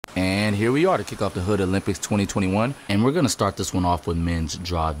And here we are to kick off the Hood Olympics 2021. And we're going to start this one off with men's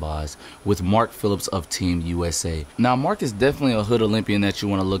drive-bys with Mark Phillips of Team USA. Now, Mark is definitely a Hood Olympian that you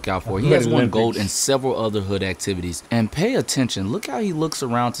want to look out for. He has won gold in several other Hood activities. And pay attention. Look how he looks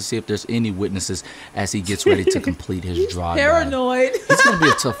around to see if there's any witnesses as he gets ready to complete his drive-by. Paranoid. It's going to be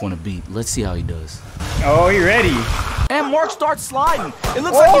a tough one to beat. Let's see how he does. Oh, he ready. And Mark starts sliding. It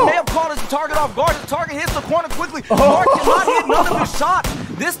looks like he may have caught his target off guard. His target hits the corner quickly. Mark cannot hit none of his shots.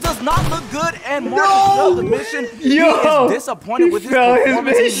 This does not look good, and Mark has failed the mission. He is disappointed with his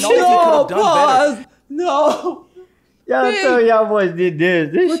performance. He knows he could have done better. No. Y'all tell y'all boys did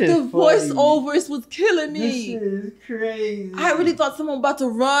this. This shit the voiceovers was killing me. This shit is crazy. I really thought someone about to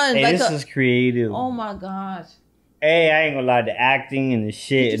run. Hey, this is creative. Oh my gosh. Hey, I ain't gonna lie, the acting and the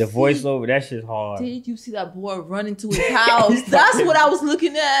shit, the voiceover, that shit's hard. Did you see that boy running to his house? That's what I was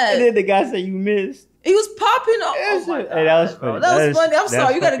looking at. And then the guy said you missed. He was popping up. Oh my God. Hey, that was funny. That was funny. I'm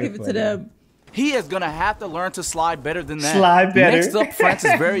sorry. You gotta give it to them. He is going to have to learn to slide better than that. Slide better. Next up,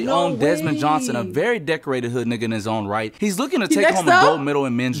 France's very own Desmond way. Johnson, a very decorated Hood nigga in his own right. He's looking to take home a gold medal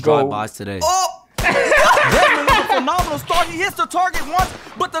in men's drive-bys today. Oh! Desmond with a phenomenal start. He hits the target once,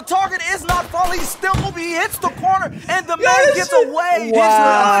 but the target is not falling. He's still moving. He hits the corner, and the man gets away.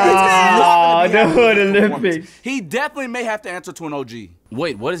 Wow. The Hood Olympics. He definitely may have to answer to an OG.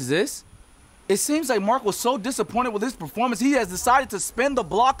 Wait, what is this? It seems like Mark was so disappointed with his performance, he has decided to spin the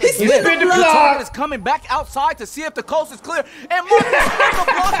block again. He spin the block. The target is coming back outside to see if the coast is clear, and Mark has spin the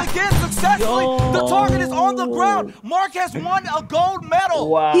block again successfully. The target is on the ground. Mark has won a gold medal.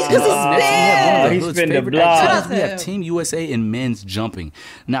 Wow. He's because He spin the block. We have Team USA in men's jumping.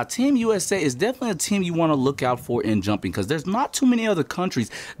 Now, Team USA is definitely a team you want to look out for in jumping because there's not too many other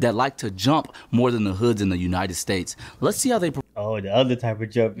countries that like to jump more than the Hoods in the United States. Let's see how they perform. Oh, the other type of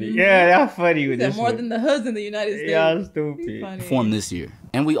jumping. Yeah, that's funny with this more than the Hoods in the United States. Yeah, stupid. Perform this year.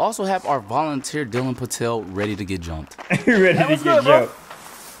 And we also have our volunteer Dylan Patel ready to get jumped. Ready to get jumped.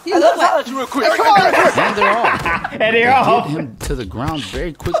 He looked like you real quick. And they're all. And they're all. Get him to the ground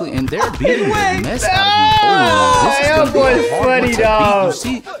very quickly, and they're beating the mess out of him. This is going to be a hard one to beat. You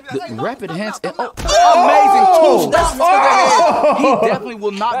see the rapid hands. And, amazing. He definitely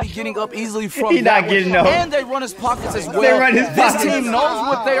will not be getting up easily from He's not getting up. And they run his pockets as well. This team knows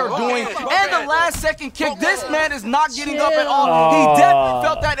what they are doing. And the last second kick, this man is not getting up at all. He definitely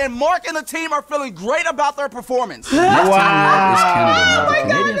felt that, and Mark and the team are feeling great about their performance. Wow. The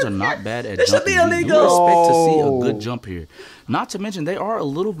Canadians are not bad at jumping. We do expect to see a good jump here. Not to mention, they are a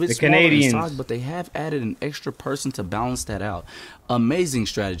little bit smaller in size, but they have added an extra person to balance that out. Amazing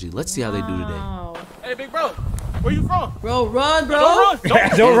strategy. Let's see how they do today. Hey, big bro, where you from? Bro, run, bro.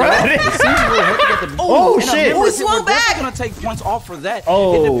 Don't run. Oh, shit. Oh, he swung back. They're going to take points off for that.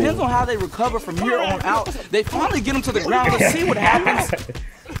 Oh. It depends on how they recover from here on out. They finally get him to the ground. Let's see what happens.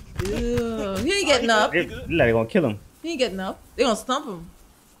 Ew, he ain't getting up. They're going to kill him. He ain't getting up. They're going to stump him.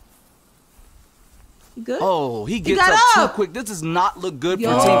 You good? Oh, he gets up too quick. This does not look good for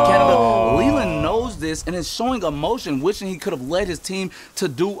Team Canada. Leland knows this and is showing emotion, wishing he could have led his team to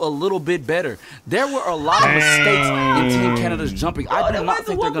do a little bit better. There were a lot of mistakes in Team Canada's jumping. I do not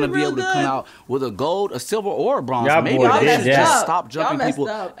think they're going to be able to come out with a gold, a silver, or a bronze. Maybe they should just stop jumping people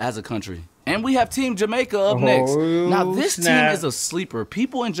as a country. And we have Team Jamaica up next. Now, this team is a sleeper.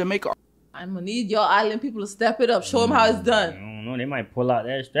 People in Jamaica I'm going to need your island people to step it up. Show them how it's done. I don't know. They might pull out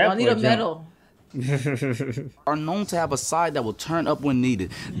that strap. I need a medal. are known to have a side that will turn up when needed.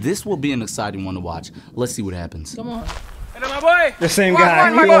 This will be an exciting one to watch. Let's see what happens. Come on. Hey, my boy. The same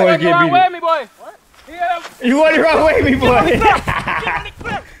guy. He always get beat. Way, me boy. What? You want the wrong way, me boy.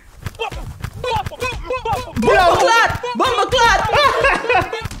 Bomba clot! Bomba clot!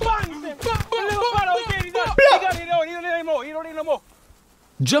 He don't need no more.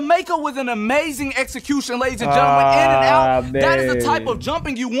 Jamaica with an amazing execution, ladies and gentlemen, in and out. That is the type of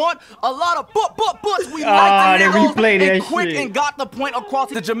jumping you want. A lot of butts. We like the replayed and quick and got the point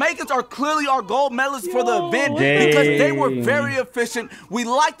across. The Jamaicans are clearly our gold medalists for the event because they were very efficient. We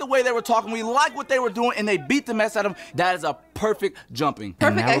like the way they were talking. We like what they were doing, and they beat the mess out of them. That is a perfect jumping.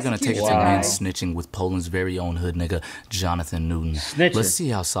 And now we're going to take it to men's snitching with Poland's very own hood nigga, Jonathan Newton. Let's see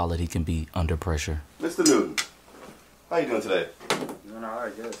how solid he can be under pressure. Mr. Newton, how you doing today? Doing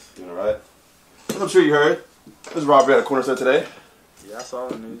alright, I guess. Doing alright? I'm sure you heard. There's robbery at a corner store today. Yeah, I saw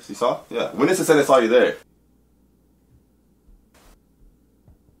the news. You saw? Yeah. Witnesses said they saw you there.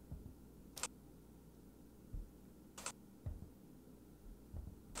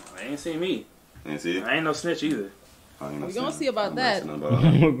 They ain't seen me. You ain't see you? I ain't no snitch either. We're gonna see about that.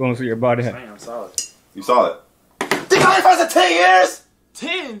 We're gonna see about that. Damn, I'm solid. You saw it. They got it for us 10 years!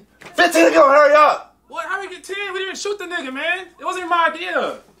 10? 15 ago, hurry up! What? How we get 10? We didn't even shoot the nigga, man. It wasn't even my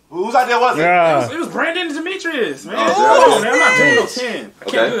idea. Whose idea was it? Yeah. It was Brandon and Demetrius, man. Oh, Come on, there man. I'm not doing no it is. 10. I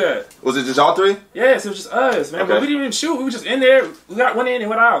Okay. can't do that. Was it just y'all three? Yes, it was just us, man. Okay. But we didn't even shoot. We were just in there. We got one in and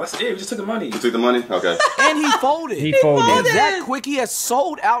went out. That's it. We just took the money. You took the money? Okay. And he folded. He folded. And that quick, he has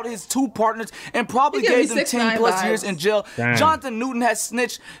sold out his two partners and probably He gave gave me them 10 6'9" plus vibes. years in jail. Damn. Jonathan Newton has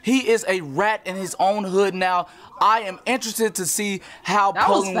snitched. He is a rat in his own hood now. I am interested to see how That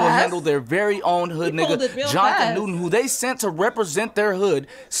was Poland will fast. handle their very own hood He folded nigga, real Jonathan fast. Newton, who they sent to represent their hood,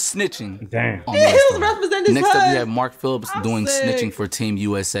 snitching. Damn. on He the was West End. representing his Next up, we hood. have Mark Phillips I'm doing sick. snitching for Team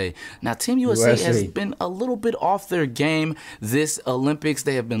USA. Now, Team USA has USA. been a little bit off their game this Olympics.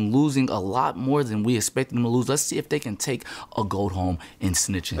 They have been losing a lot more than we expected them to lose. Let's see if they can take a gold home in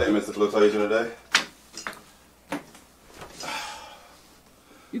snitching. Hey, Mr. Flip Agent today.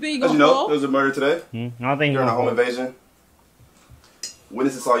 You think you As gonna you know, fall? there was a murder today I don't think during a home he's invasion.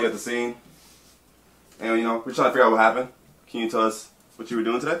 Witnesses saw you at the scene. And, you know, we're trying to figure out what happened. Can you tell us what you were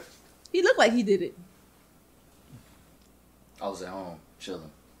doing today? He looked like he did it. I was at home,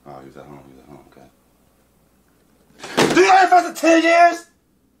 chilling. Oh, he was at home. He was at home. Okay. Do you have for 10 years?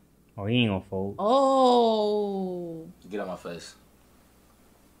 Oh, he ain't gonna fold. Oh. Get out my face.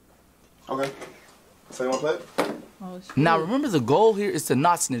 Okay. So you want to play it? Oh shit. Now, remember, the goal here is to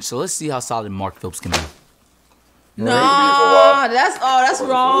not snitch, so let's see how solid Mark Phillips can be. Nah, that's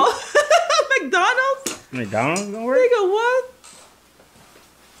wrong. McDonald's? McDonald's gonna work? Nigga, what?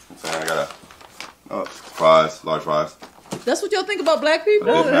 I'm saying I got fries, large fries. That's what y'all think about black people?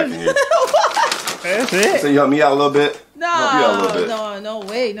 Big Mac in here. That's it. So you help me out a little bit? Help you out a little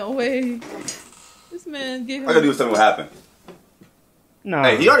bit. No way. This man gave All I gotta do him. is tell me what happened. No.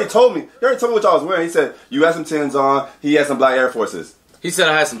 Hey, he already told me. He already told me what y'all was wearing. He said you had some Tins on. He had some black Air Forces. He said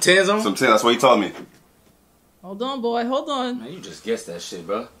I had some tens on? Some Tins. That's what he told me. Hold on, boy. Hold on. Man, you just guessed that shit,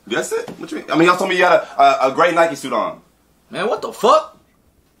 bro. That's it. What you mean? I mean, y'all told me you had a gray Nike suit on. Man, what the fuck?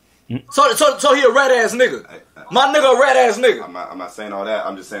 So he a rat ass nigga. Hey, My nigga a rat ass nigga. I'm not saying all that.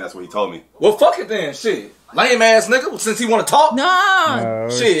 I'm just saying that's what he told me. Well, fuck it then, shit. Lame ass nigga, since he wanna talk. Nah. Oh,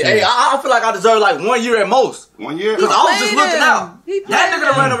 Shit, hey, I feel like I deserve like 1 year at most. 1 year? Cause I was just played looking him. out. He That played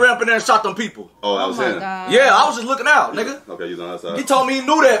nigga done him. ran up in there and shot them people. Oh, that Oh was my him. God. Yeah, I was just looking out, nigga. Okay, you was on that side. He told me he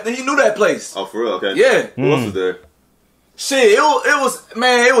knew that place. Oh, for real? Okay. Yeah. Who else was there? Shit, it was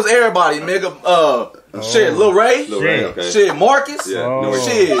everybody, nigga. Shit, Lil Ray. Lil Ray, okay. Shit, Marcus. Yeah. Oh. No where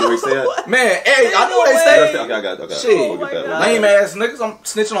Shit. You know where he stay at? Man, hey, I know what they Okay, say. I got it. Okay. Shit. We'll get that. Oh my Lame ass niggas. I'm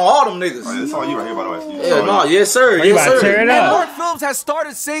snitching on all them niggas. Oh, yeah, it's all you right here, by the way. Yeah, no, yes sir, you yes about to sir. tear it And up. Mark Phillips has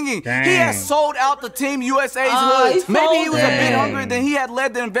started singing. Dang. He has sold out the Team USA's Oh, hood. he Maybe he was a folded. bit hungrier than he had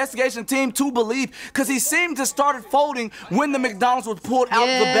led the investigation team to believe, because he seemed to started folding when the McDonald's was pulled out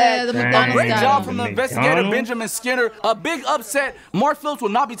the Yeah, bag. the A McDonald's great got job him. from the The investigator McDonald's? Benjamin Skinner. A big upset. Mark Phillips will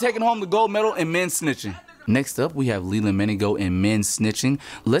not be taking home the gold medal in men's snitching. Next up, we have Leland Menigo in men's snitching.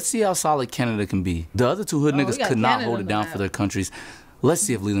 Let's see how solid Canada can be. The other two hood Oh, we niggas got could not Canada hold on it the down map. for their countries. Let's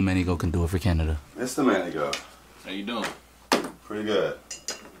see if Leland Menigo can do it for Canada. It's the man to go. How you doing? Pretty good.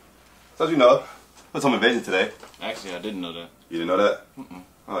 So, as you know, there was home invasion today. Actually, I didn't know that. You didn't know that?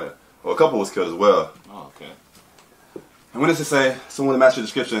 Oh, yeah. Well, a couple was killed as well. Oh, okay. And when does it say someone that matched your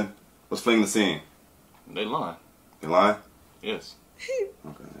description was fleeing the scene? They lying. They lying? Yes. Okay,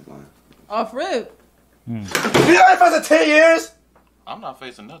 they lying. Off rip. You got for 10 years? I'm not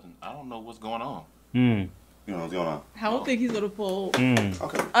facing nothing. I don't know what's going on. Mm. You know what's going on. I don't think he's gonna fold. Mm.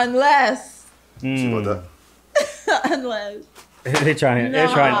 Okay. Unless. See about that. Unless. They're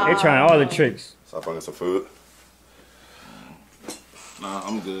trying all the tricks. So I found some food. Nah,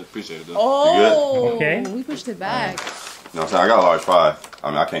 I'm good. Appreciate it, though. Oh. You good? Okay. We pushed it back. You know what I'm saying? I got a large fry. I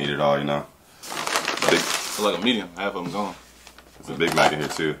mean, I can't eat it all, you know. Big, It's like a medium. Half of them gone. there's a Big Mac in here,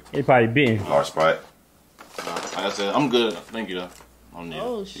 too. They probably bitten. Large Sprite. Like I said, I'm good. Thank you, though. I don't need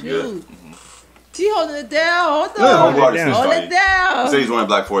Oh it. shoot. He holding it down. Hold Yeah, on. homeboy down. just Hold snitched it on down. you. He said he's wearing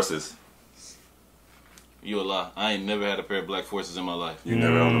black forces. You a lie. I ain't never had a pair of black forces in my life. You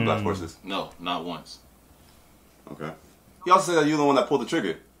never owned the black forces. No, not once. Okay. He also said that you the one that pulled the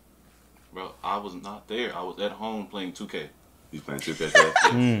trigger. Bro, I was not there. I was at home playing 2K. He's playing 2K today.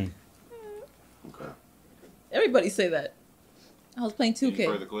 Mm. Okay. Everybody say that. I was playing Any 2K.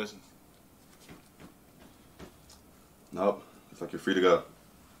 further questions? Nope. Looks like you're free to go.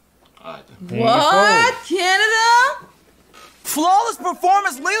 All right, then. What? Canada? Flawless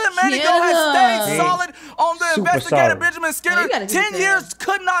performance. Leland Manigo has stayed solid on the Super investigator solid. Benjamin Skinner. you gotta give it 10 to years him.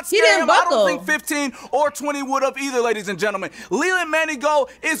 could not He scare didn't him. I don't buckle. think 15 or 20 would have either, ladies and gentlemen. Leland Manigo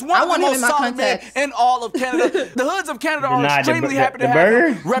is one I of the want him most in my solid men contacts. in all of Canada. The hoods of Canada are denied the extremely bur- happy to the have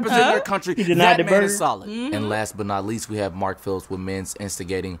burger? him represent their country. He denied That the man burger? is solid. And last but not least, we have Mark Phillips with men's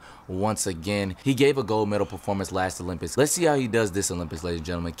instigating once again. He gave a gold medal performance last Olympics. Let's see how he does this Olympics, ladies and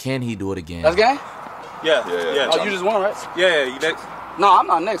gentlemen. Can he do it again? That's game? Yeah. Oh, you just won, right? Yeah, you next. No, I'm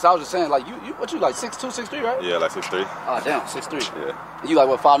not next. I was just saying, like, you what you like, 6'2", 6'3", right? Yeah, like 6'3". Oh, damn, 6'3". Yeah. You like,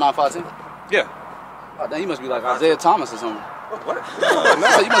 what, 5'9", 5'10"? Yeah. Oh, damn, you must be like Isaiah Thomas or something. What?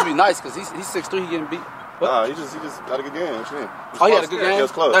 So you must be nice, because he's 6'3", he getting beat. Nah, he just had a good game. What you mean? Oh, he had a good game? Yeah, it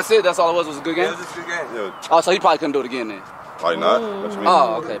was close. That's it? That's all it was a good game? Yeah, this is a good game. Yeah, Oh, so he probably couldn't do it again then. probably not. What you mean?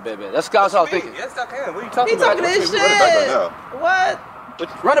 Oh, okay, bet. That's what I was thinking. Yes, I can. What are you talking He about? talking this We're running back right shit. now. What?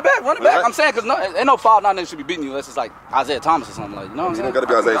 Run it back. Right. I'm saying, because ain't no 5'9" nigga should be beating you unless it's like Isaiah Thomas or something like, you know what I'm You saying? don't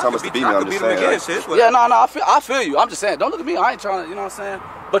gotta be Isaiah Thomas to beat me. I'm just saying. Like, Yeah, no, I feel you. I'm just saying, don't look at me. I ain't trying to, you know what I'm saying?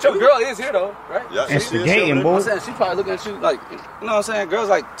 But your girl is here though, right? yeah, Instigating, yeah, boy. I'm saying she probably looking at you like, you know what I'm saying? Girls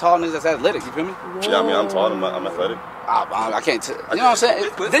like tall niggas that's athletic, you feel me? Yeah, I mean, I'm tall. I'm athletic. I can't tell. You know what I'm saying?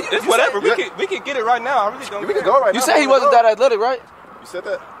 It's whatever. We can get it right now. I really don't. We can go right now. You said he wasn't that athletic, right? You said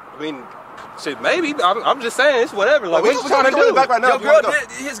that? I mean, shit, maybe. I'm just saying, it's whatever. Like, what you trying to We're do? back right now. Your if you wanna girl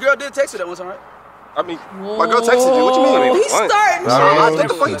go. his girl did text you that one time, right? I mean, My girl texted you. What you mean? Oh, he's starting What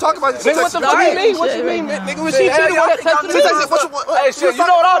shit. the fuck you talking about? She nigga, what the texted fuck me. you mean? What you mean, nigga? When she tell you what She texted, Hey, shit, you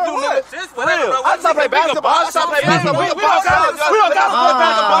know what I'll do, nigga? It's whatever. I stop playing basketball. I stop playing basketball. We don't got to play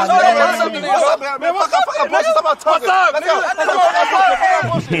basketball. What's up, man? Man, fuck up, boys. Stop talking. Let's go.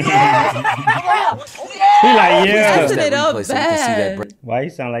 He like, yeah. Messing it up replay so we can see that bad. Why he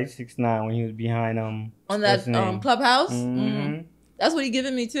sound like 6'9" when he was behind On what's that his name? clubhouse. Mhm. That's what he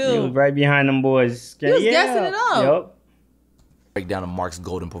giving me He was too. right behind them boys. He was gassing it up. Yup. Breakdown of Mark's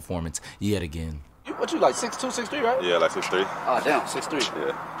golden performance yet again. What you like, 6'2", 6'3", right? Yeah, like 6'3". Oh, damn, 6'3".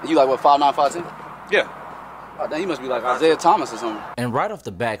 Yeah. You like, what, 5'9", 5'10"? Yeah. Oh, damn, he must be like Isaiah Thomas or something. And right off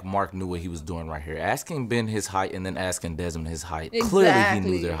the back, Mark knew what he was doing right here. Asking Ben his height and then asking Desmond his height. Clearly, he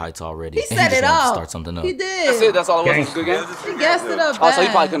Exactly. knew their heights already. He and set just it wanted to up. start something up. He That's it? did. That's all it was? It was a good game? He gassed it up Oh, so he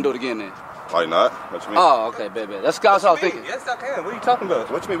bad. probably couldn't do it again then. Probably not. What you mean? Oh, okay, bet. That's what I was thinking. Yes, I can. What are you talking about?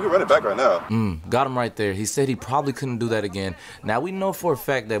 What you mean? We're running back right now. Got him right there. He said he probably couldn't do that again. Now, we know for a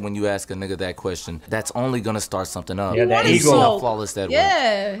fact that when you ask a nigga that question, that's only going to start something up. Yeah, that What He's is ego. not smoke? flawless that way.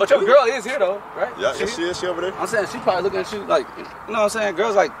 Yeah. But your girl is here though, right? Yeah, yes, she is. She over there. I'm saying she probably looking at you like, you know what I'm saying?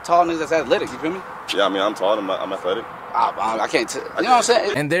 Girls like tall niggas that's athletic, you feel me? Yeah, I mean, I'm tall. I'm athletic. I can't tell. You know what I'm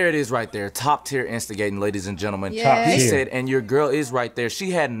saying? And there it is right there. Top tier instigating, ladies and gentlemen. Yeah. He tier. said, and your girl is right there.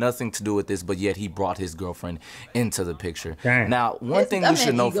 She had nothing to do with this, but yet he brought his girlfriend into the picture. Dang. Now, one Yes, thing that we should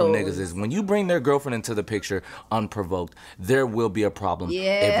man know from egos. niggas is when you bring their girlfriend into the picture unprovoked, there will be a problem every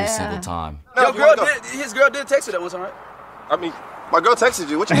Yeah. single time. Your girl his girl did text you that one time, right? I mean, My girl texted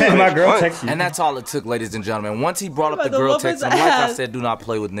you. What you mean? My girl texted you. And that's all it took, ladies and gentlemen. Once he brought up the about to girl whoop his text, and like I ass. said, do not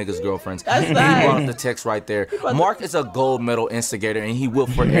play with niggas' girlfriends. That's He right. brought up the text right there. Mark is a gold medal instigator, and he will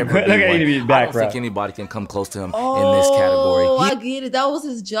forever Look be at one. his I back, don't think bro. anybody can come close to him Oh, in this category. I get it. That was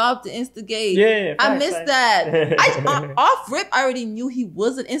his job to instigate. Yeah, I facts, missed facts. that. Off rip, I already knew he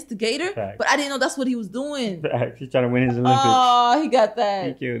was an instigator, Facts. but I didn't know that's what he was doing. He's trying to win his Olympics. Oh, he got He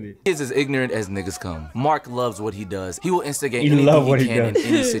that. killed it. He is as ignorant as niggas come. Mark loves what he does. He will instigate He anything love he what he can in does.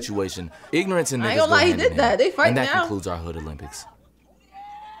 any situation. Ignorance and I niggas ain't gonna go lie, he hand in did that. hand. They fight And that now. concludes our Hood Olympics.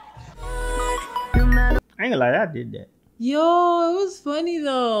 I ain't gonna lie, I did that. Yo, it was funny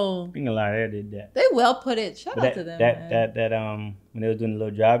though. I ain't gonna lie, I did that. They well put it. Shout But out to them. man. when they was doing the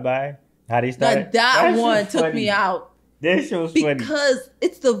little drive by, how they started. That shit one was took funny. me out That shit was funny. because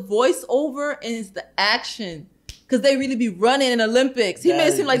it's the voiceover and it's the action. Because they really be running in Olympics. He made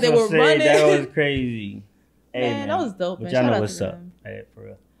it seem like they That's were what I'm saying, running. That was crazy. Hey, Man, that was dope, But man. y'all Shout know out what's to up. them. Hey, for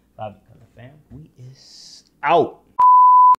real. Bobby Color fam, we is out.